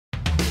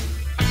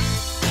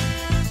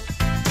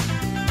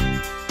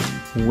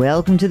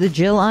Welcome to the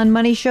Jill on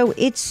Money Show.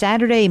 It's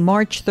Saturday,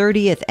 March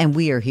 30th, and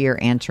we are here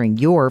answering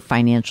your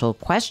financial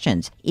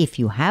questions. If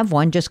you have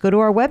one, just go to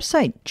our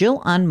website,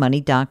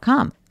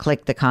 jillonmoney.com.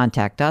 Click the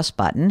Contact Us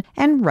button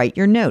and write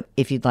your note.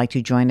 If you'd like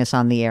to join us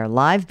on the air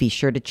live, be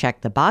sure to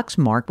check the box.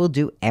 Mark will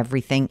do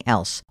everything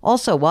else.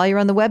 Also, while you're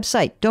on the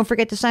website, don't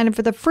forget to sign up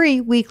for the free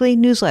weekly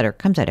newsletter.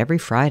 Comes out every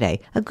Friday.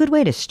 A good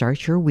way to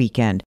start your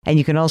weekend. And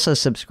you can also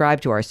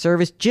subscribe to our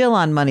service, Jill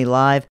on Money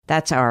Live.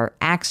 That's our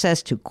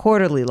access to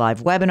quarterly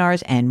live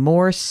webinars and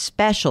more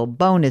special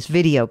bonus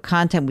video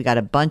content. We got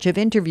a bunch of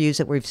interviews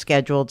that we've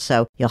scheduled,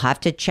 so you'll have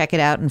to check it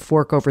out and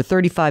fork over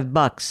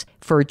 $35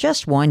 for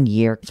just 1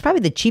 year. It's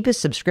probably the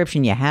cheapest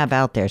subscription you have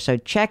out there, so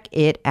check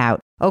it out.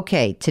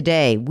 Okay,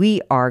 today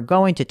we are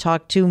going to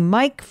talk to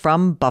Mike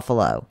from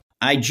Buffalo.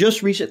 I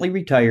just recently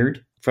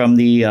retired from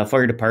the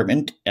fire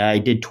department. I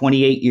did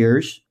 28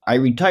 years. I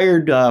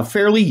retired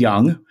fairly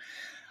young.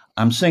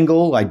 I'm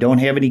single. I don't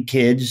have any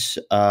kids.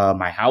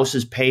 My house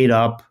is paid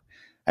up.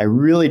 I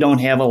really don't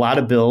have a lot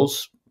of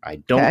bills. I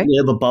don't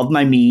live above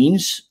my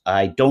means.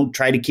 I don't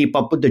try to keep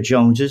up with the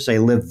Joneses. I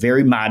live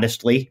very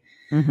modestly.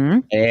 Mm-hmm.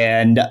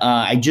 And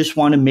I just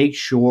want to make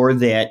sure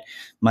that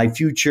my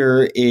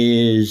future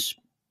is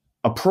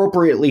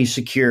appropriately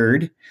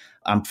secured.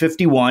 I'm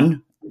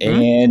 51,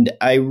 and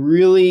I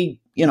really,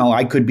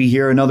 I could be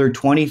here another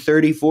 20,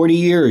 30, 40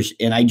 years.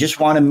 And I just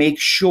want to make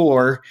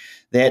sure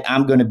that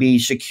I'm going to be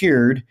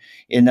secured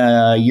in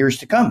years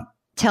to come.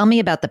 Tell me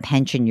about the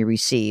pension you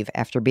receive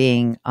after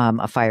being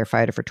a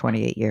firefighter for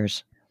 28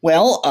 years.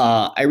 Well,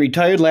 I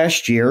retired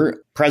last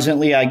year.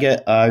 Presently,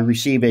 I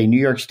receive a New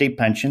York State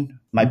pension.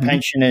 My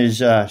pension is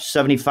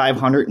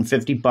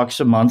 $7,550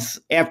 a month.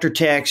 After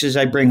taxes,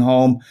 I bring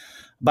home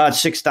about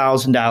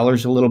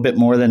 $6,000, a little bit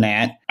more than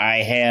that. I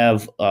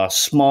have a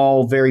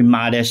small, very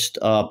modest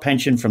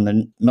pension from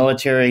the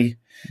military.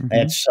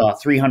 That's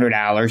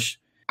 $300.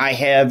 I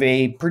have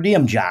a per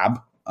diem job.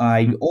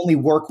 I only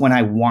work when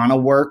I want to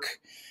work.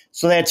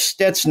 So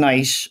that's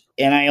nice.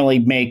 And I only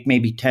make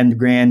maybe 10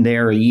 grand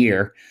there a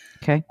year.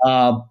 Okay.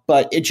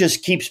 But it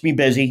just keeps me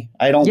busy.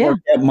 I don't work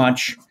that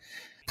much.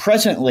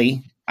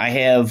 Presently, I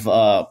have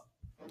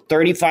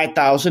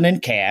 $35,000 in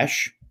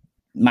cash.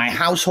 My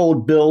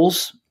household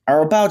bills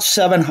are about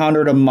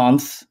 $700 a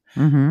month.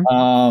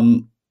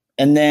 And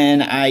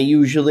then I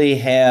usually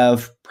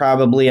have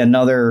probably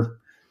another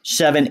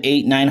 $700,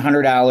 $800,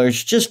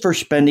 $900 just for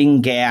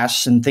spending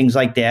gas and things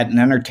like that and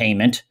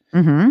entertainment.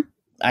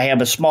 I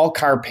have a small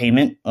car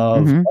payment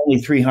of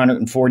only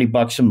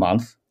 $340 a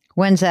month.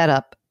 When's that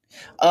up?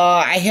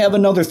 I have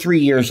another 3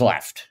 years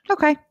left.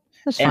 Okay,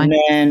 that's fine.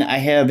 And then I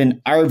have an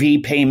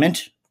RV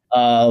payment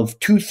of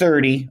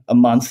 $230 a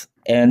month.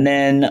 And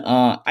then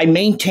I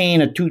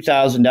maintain a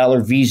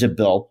 $2,000 Visa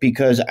bill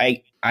because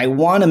I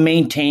want to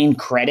maintain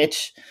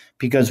credit,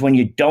 because when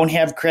you don't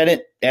have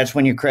credit, that's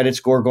when your credit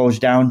score goes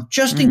down,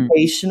 just in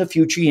case in the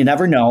future. You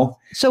never know.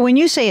 So when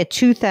you say a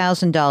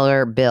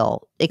 $2,000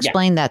 bill,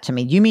 explain that to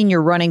me. You mean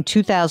you're running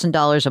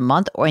 $2,000 a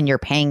month and you're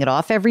paying it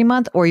off every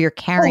month, or you're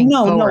carrying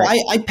forward? No,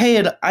 I pay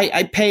it.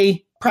 I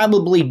pay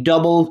probably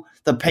double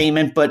the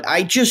payment, but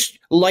I just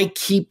like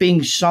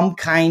keeping some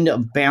kind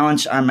of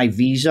balance on my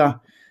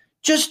Visa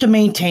just to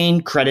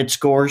maintain credit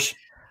scores.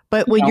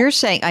 But what you're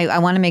saying, I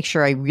want to make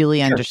sure I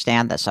really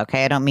understand this,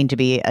 okay? I don't mean to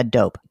be a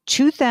dope.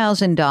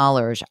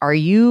 $2,000, are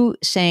you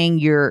saying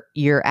you're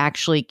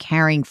actually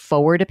carrying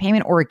forward a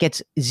payment, or it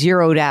gets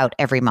zeroed out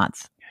every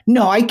month?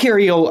 No, I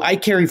carry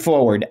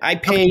forward. I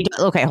pay.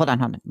 Okay, hold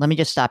on. Let me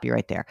just stop you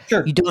right there.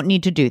 Sure. You don't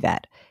need to do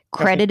that.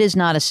 Credit is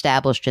not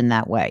established in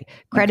that way.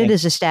 Credit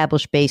is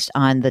established based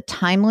on the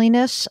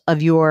timeliness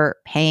of your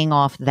paying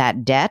off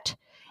that debt,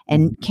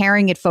 and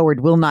carrying it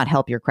forward will not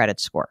help your credit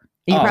score.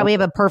 You probably have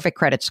a perfect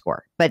credit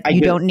score, but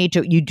you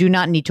do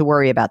not need to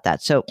worry about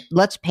that. So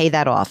let's pay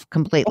that off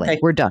completely. Okay.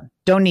 We're done.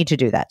 Don't need to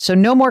do that. So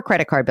no more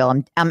credit card bill.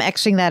 I'm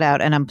Xing that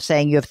out, and I'm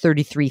saying you have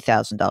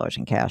 $33,000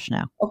 in cash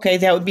now. Okay,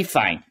 that would be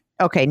fine.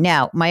 Okay,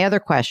 now my other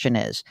question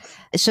is,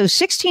 so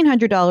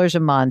 $1,600 a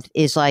month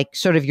is like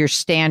sort of your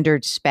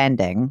standard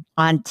spending.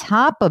 On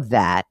top of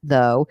that,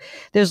 though,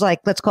 there's like,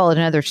 let's call it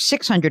another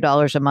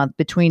 $600 a month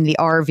between the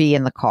RV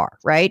and the car,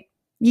 right?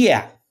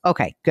 Yeah.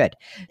 Okay, good.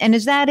 And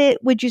is that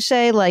it? Would you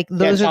say like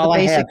those are the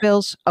basic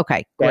bills?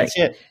 Okay, great. That's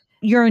it.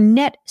 You're a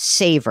net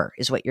saver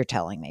is what you're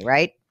telling me,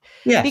 right?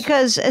 Yes.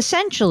 Because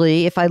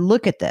essentially, if I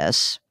look at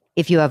this,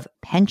 if you have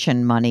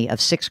pension money of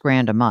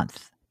 $6,000 a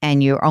month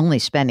and you're only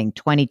spending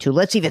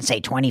let's even say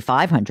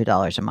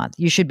 $2,500 a month,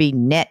 you should be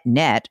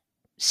net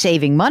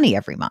saving money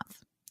every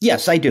month.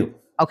 Yes, I do.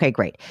 Okay,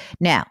 great.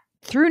 Now,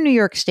 through New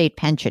York State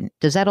pension,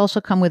 does that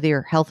also come with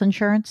your health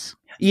insurance?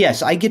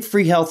 Yes, I get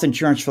free health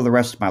insurance for the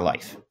rest of my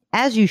life.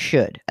 As you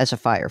should, as a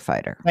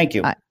firefighter. Thank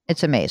you.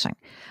 It's amazing.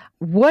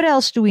 What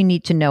else do we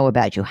need to know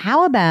about you?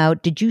 How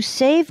about, did you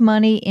save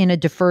money in a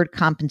deferred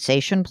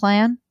compensation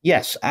plan?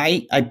 Yes,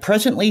 I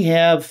presently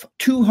have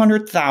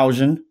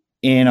 $200,000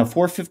 in a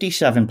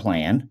 457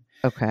 plan.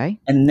 Okay.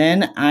 And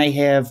then I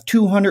have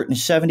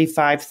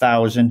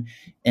 $275,000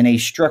 in a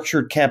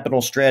structured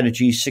capital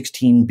strategy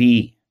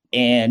 16B.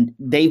 And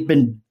they've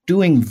been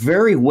doing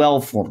very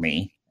well for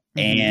me.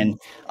 And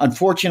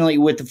unfortunately,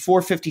 with the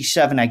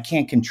 457, I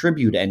can't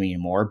contribute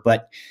anymore,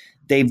 but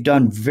they've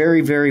done very,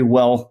 very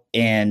well.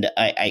 And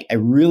I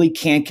really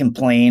can't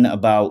complain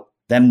about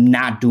them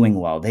not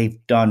doing well. They've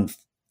done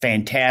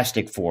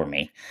fantastic for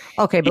me.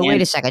 Okay, but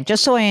wait a second.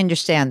 Just so I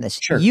understand this,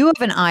 Sure. you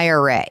have an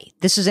IRA.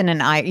 This is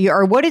an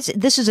or what is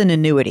this is an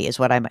annuity, is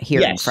what I'm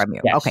hearing from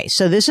you. Yes. Okay,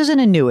 so this is an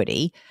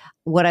annuity.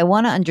 What I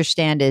want to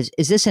understand is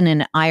this in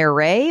an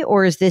IRA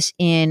or is this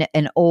in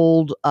an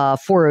old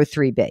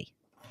 403b?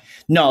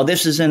 No,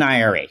 this is an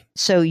IRA.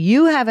 So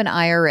you have an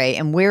IRA,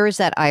 and where is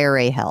that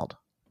IRA held?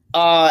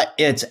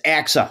 It's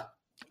AXA.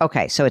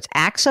 Okay, so it's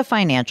AXA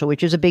Financial,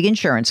 which is a big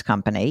insurance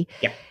company.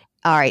 Yep.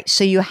 All right,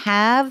 so you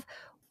have,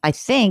 I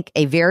think,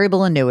 a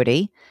variable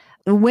annuity.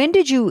 When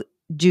did you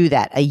do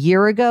that? A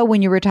year ago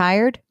when you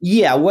retired?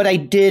 Yeah, what I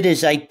did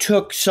is I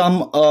took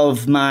some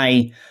of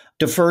my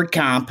deferred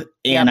comp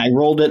and I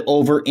rolled it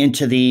over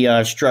into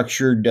the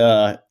structured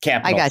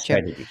capital. I got you.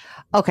 strategy.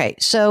 Okay,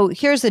 so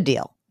here's the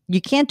deal. You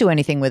can't do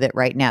anything with it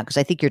right now because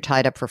I think you're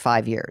tied up for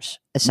 5 years,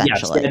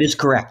 essentially. Yes, that is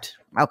correct.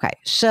 Okay,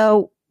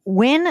 so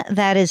when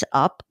that is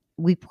up,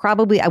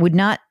 I would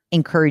not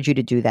encourage you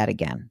to do that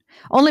again,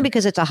 only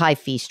because it's a high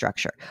fee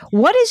structure.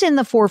 What is in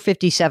the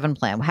 457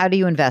 plan? How do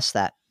you invest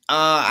that?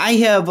 I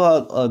have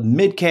a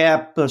mid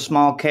cap, a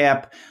small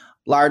cap,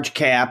 large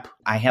cap.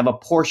 I have a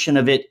portion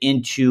of it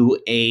into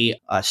a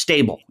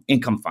stable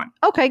income fund.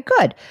 Okay,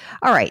 good.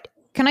 All right.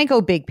 Can I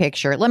go big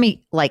picture? Let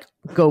me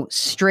go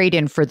straight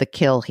in for the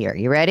kill here.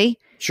 You ready?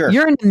 Sure.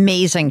 You're in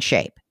amazing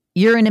shape.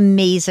 You're in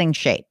amazing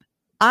shape.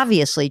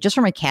 Obviously, just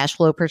from a cash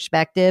flow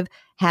perspective,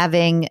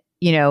 having,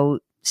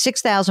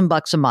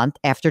 $6,000 a month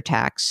after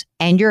tax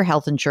and your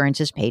health insurance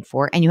is paid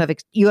for and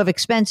you have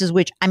expenses,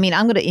 which, I'm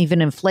going to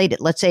even inflate it.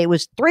 Let's say it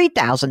was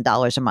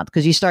 $3,000 a month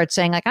because you start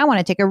saying I want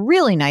to take a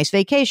really nice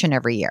vacation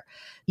every year.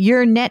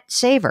 You're a net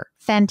saver.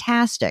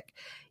 Fantastic.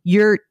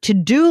 Your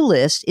to-do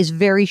list is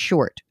very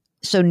short.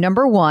 So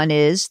number one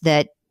is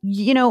that,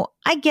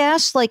 I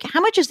guess,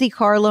 how much is the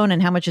car loan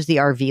and how much is the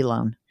RV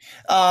loan?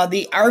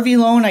 The RV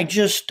loan, I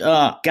just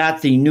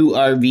got the new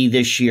RV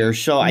this year.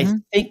 So I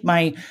think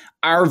my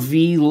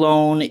RV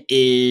loan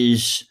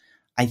is,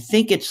 I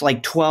think it's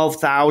like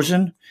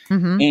 $12,000.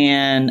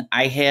 And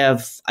I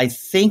have, I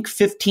think,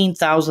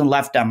 $15,000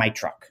 left on my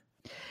truck.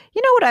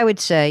 You know what I would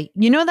say?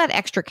 That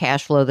extra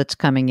cash flow that's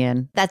coming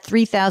in, that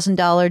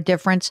 $3,000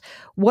 difference?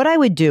 What I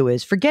would do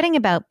is, forgetting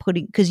about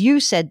because you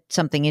said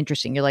something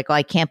interesting. You're like,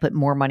 I can't put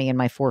more money in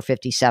my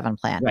 457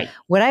 plan. Right.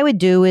 What I would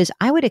do is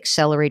I would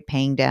accelerate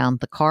paying down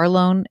the car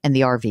loan and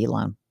the RV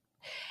loan.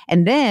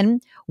 And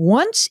then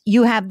once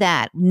you have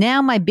that,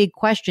 now my big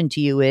question to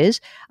you is,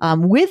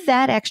 with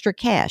that extra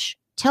cash,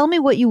 tell me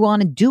what you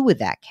want to do with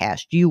that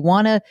cash. Do you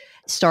want to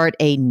start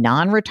a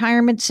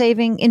non-retirement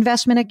saving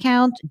investment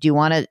account? Do you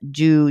want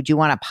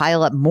to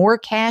pile up more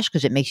cash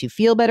because it makes you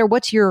feel better?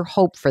 What's your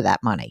hope for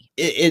that money?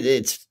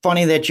 It's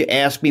funny that you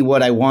ask me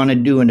what I want to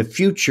do in the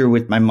future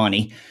with my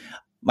money.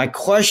 My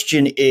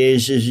question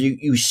is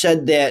you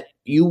said that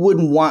you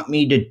wouldn't want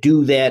me to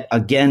do that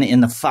again in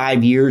the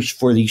 5 years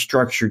for the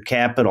structured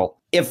capital.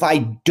 If I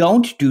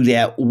don't do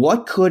that,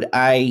 what could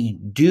I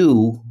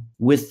do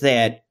with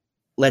that?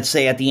 Let's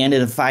say at the end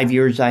of the 5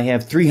 years, I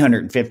have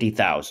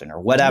 $350,000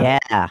 or whatever.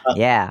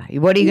 Yeah.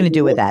 What are you going to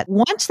do with that?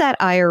 Once that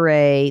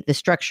IRA, the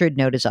structured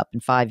note, is up in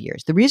 5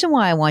 years, the reason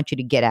why I want you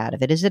to get out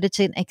of it is that it's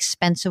an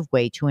expensive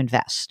way to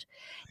invest.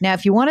 Now,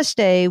 if you want to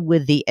stay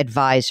with the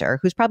advisor,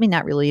 who's probably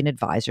not really an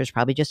advisor, is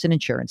probably just an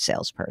insurance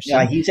salesperson.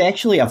 Yeah, he's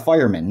actually a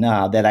fireman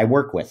that I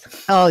work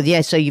with. Oh,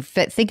 yeah. So you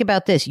think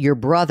about this. Your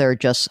brother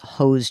just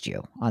hosed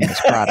you on this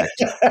product.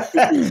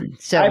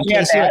 So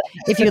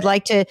if you'd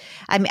like to,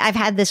 I've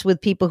had this with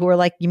people who are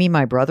like, you mean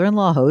my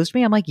brother-in-law hosed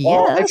me? I'm like,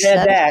 yes. I've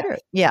had that. True.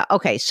 Yeah.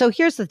 Okay. So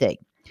here's the thing.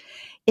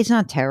 It's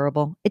not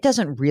terrible. It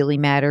doesn't really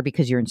matter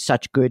because you're in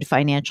such good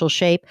financial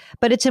shape,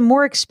 but it's a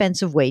more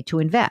expensive way to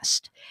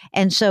invest.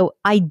 And so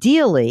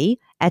ideally,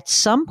 at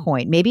some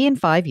point, maybe in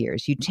 5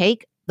 years, you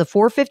take the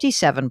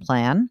 457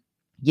 plan,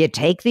 you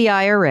take the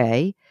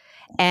IRA,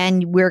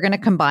 and we're going to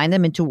combine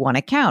them into one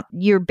account.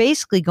 You're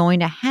basically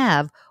going to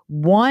have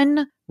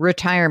one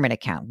retirement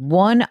account,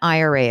 one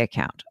IRA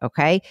account.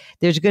 Okay.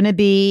 There's going to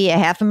be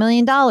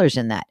 $500,000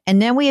 in that. And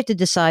then we have to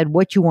decide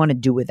what you want to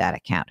do with that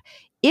account.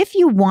 If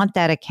you want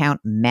that account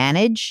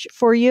managed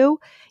for you,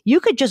 you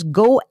could just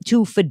go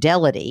to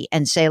Fidelity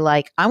and say,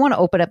 I want to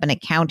open up an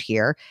account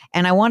here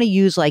and I want to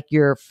use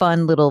your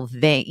fun little,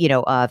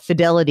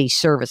 Fidelity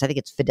service. I think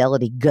it's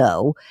Fidelity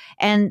Go,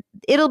 and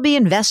it'll be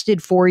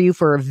invested for you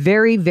for a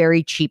very,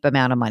 very cheap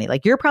amount of money.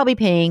 You're probably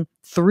paying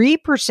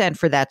 3%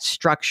 for that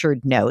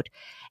structured note.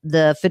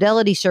 The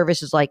Fidelity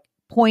service is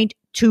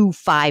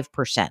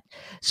 0.25%.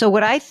 So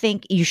what I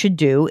think you should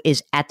do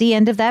is at the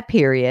end of that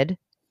period,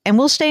 and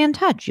we'll stay in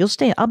touch.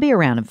 I'll be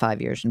around in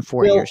 5 years and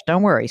 4 years.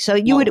 Don't worry. So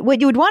what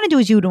you would want to do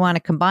is you would want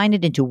to combine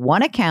it into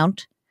one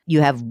account.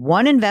 You have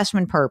one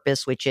investment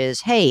purpose, which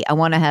is, hey, I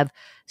want to have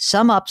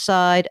some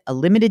upside, a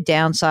limited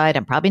downside.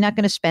 I'm probably not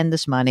going to spend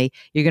this money.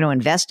 You're going to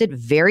invest it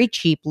very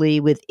cheaply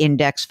with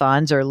index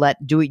funds or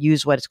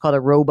use what is called a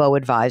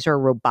robo-advisor, or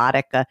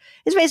robotic.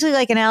 It's basically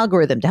like an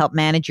algorithm to help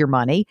manage your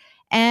money,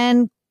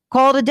 and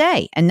call it a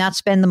day and not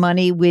spend the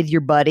money with your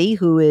buddy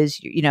who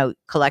is,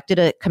 collected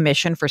a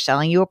commission for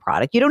selling you a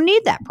product. You don't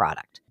need that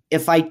product.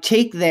 If I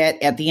take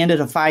that at the end of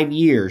the 5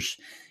 years,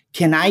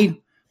 can I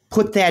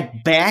put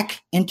that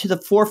back into the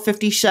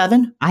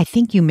 457? I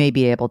think you may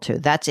be able to.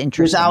 That's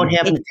interesting. Without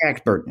having a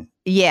tax burden.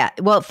 Yeah.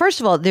 Well,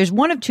 first of all, there's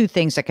one of two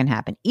things that can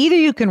happen. Either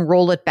you can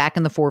roll it back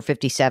in the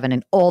 457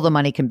 and all the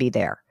money can be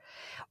there,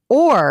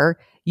 or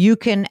you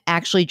can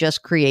actually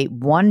just create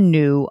one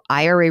new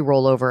IRA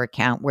rollover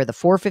account where the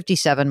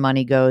 457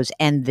 money goes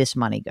and this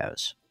money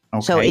goes.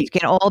 Okay. So it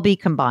can all be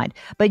combined.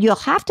 But you'll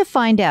have to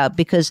find out,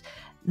 because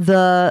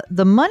the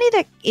money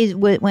that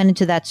went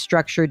into that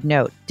structured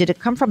note, did it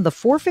come from the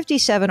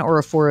 457 or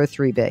a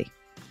 403B?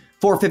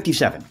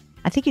 457.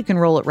 I think you can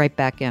roll it right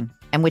back in,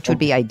 and which would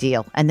be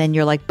ideal. And then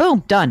you're like,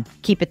 boom, done.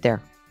 Keep it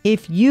there.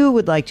 If you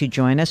would like to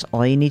join us,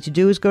 all you need to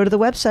do is go to the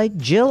website,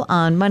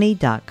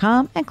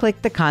 JillOnMoney.com, and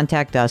click the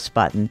Contact Us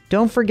button.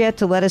 Don't forget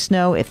to let us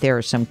know if there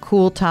are some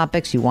cool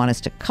topics you want us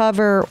to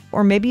cover,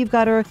 or maybe you've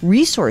got a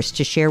resource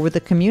to share with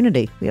the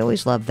community. We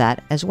always love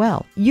that as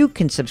well. You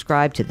can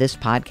subscribe to this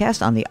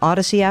podcast on the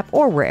Odyssey app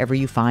or wherever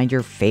you find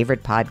your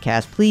favorite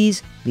podcast.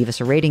 Please leave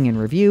us a rating and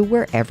review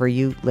wherever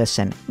you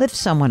listen. Lift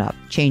someone up.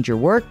 Change your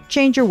work,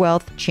 change your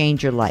wealth,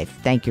 change your life.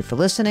 Thank you for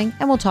listening,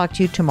 and we'll talk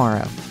to you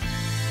tomorrow.